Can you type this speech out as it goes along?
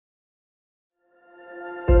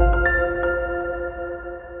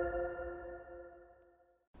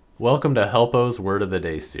Welcome to Helpo's Word of the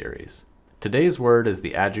Day series. Today's word is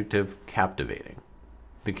the adjective captivating.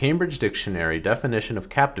 The Cambridge Dictionary definition of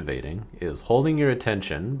captivating is holding your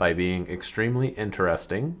attention by being extremely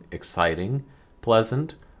interesting, exciting,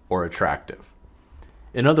 pleasant, or attractive.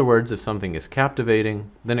 In other words, if something is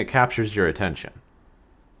captivating, then it captures your attention.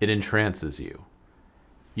 It entrances you.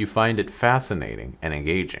 You find it fascinating and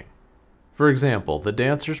engaging. For example, the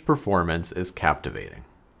dancer's performance is captivating.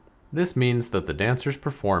 This means that the dancer's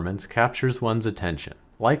performance captures one's attention,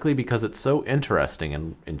 likely because it's so interesting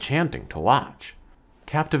and enchanting to watch.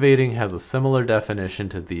 Captivating has a similar definition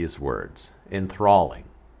to these words: enthralling,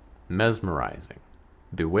 mesmerizing,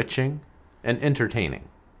 bewitching, and entertaining.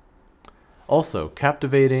 Also,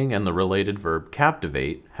 captivating and the related verb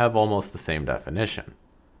captivate have almost the same definition.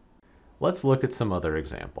 Let's look at some other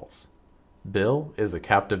examples. Bill is a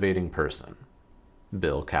captivating person.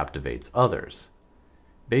 Bill captivates others.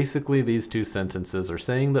 Basically, these two sentences are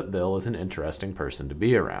saying that Bill is an interesting person to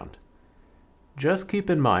be around. Just keep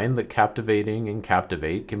in mind that captivating and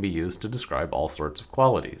captivate can be used to describe all sorts of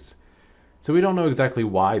qualities. So we don't know exactly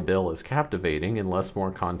why Bill is captivating unless more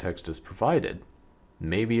context is provided.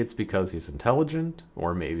 Maybe it's because he's intelligent,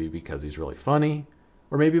 or maybe because he's really funny,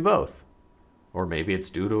 or maybe both. Or maybe it's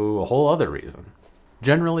due to a whole other reason.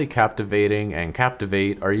 Generally, captivating and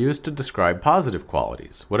captivate are used to describe positive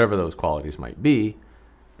qualities, whatever those qualities might be,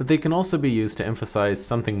 but they can also be used to emphasize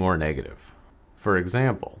something more negative. For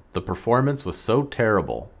example, the performance was so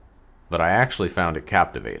terrible that I actually found it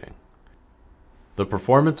captivating. The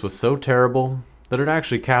performance was so terrible that it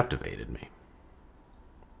actually captivated me.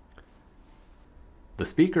 The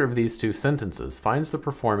speaker of these two sentences finds the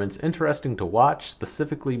performance interesting to watch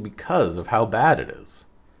specifically because of how bad it is.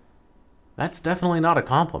 That's definitely not a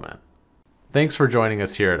compliment. Thanks for joining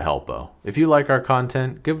us here at Helpo. If you like our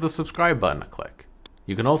content, give the subscribe button a click.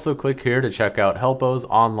 You can also click here to check out Helpo's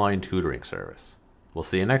online tutoring service. We'll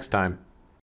see you next time.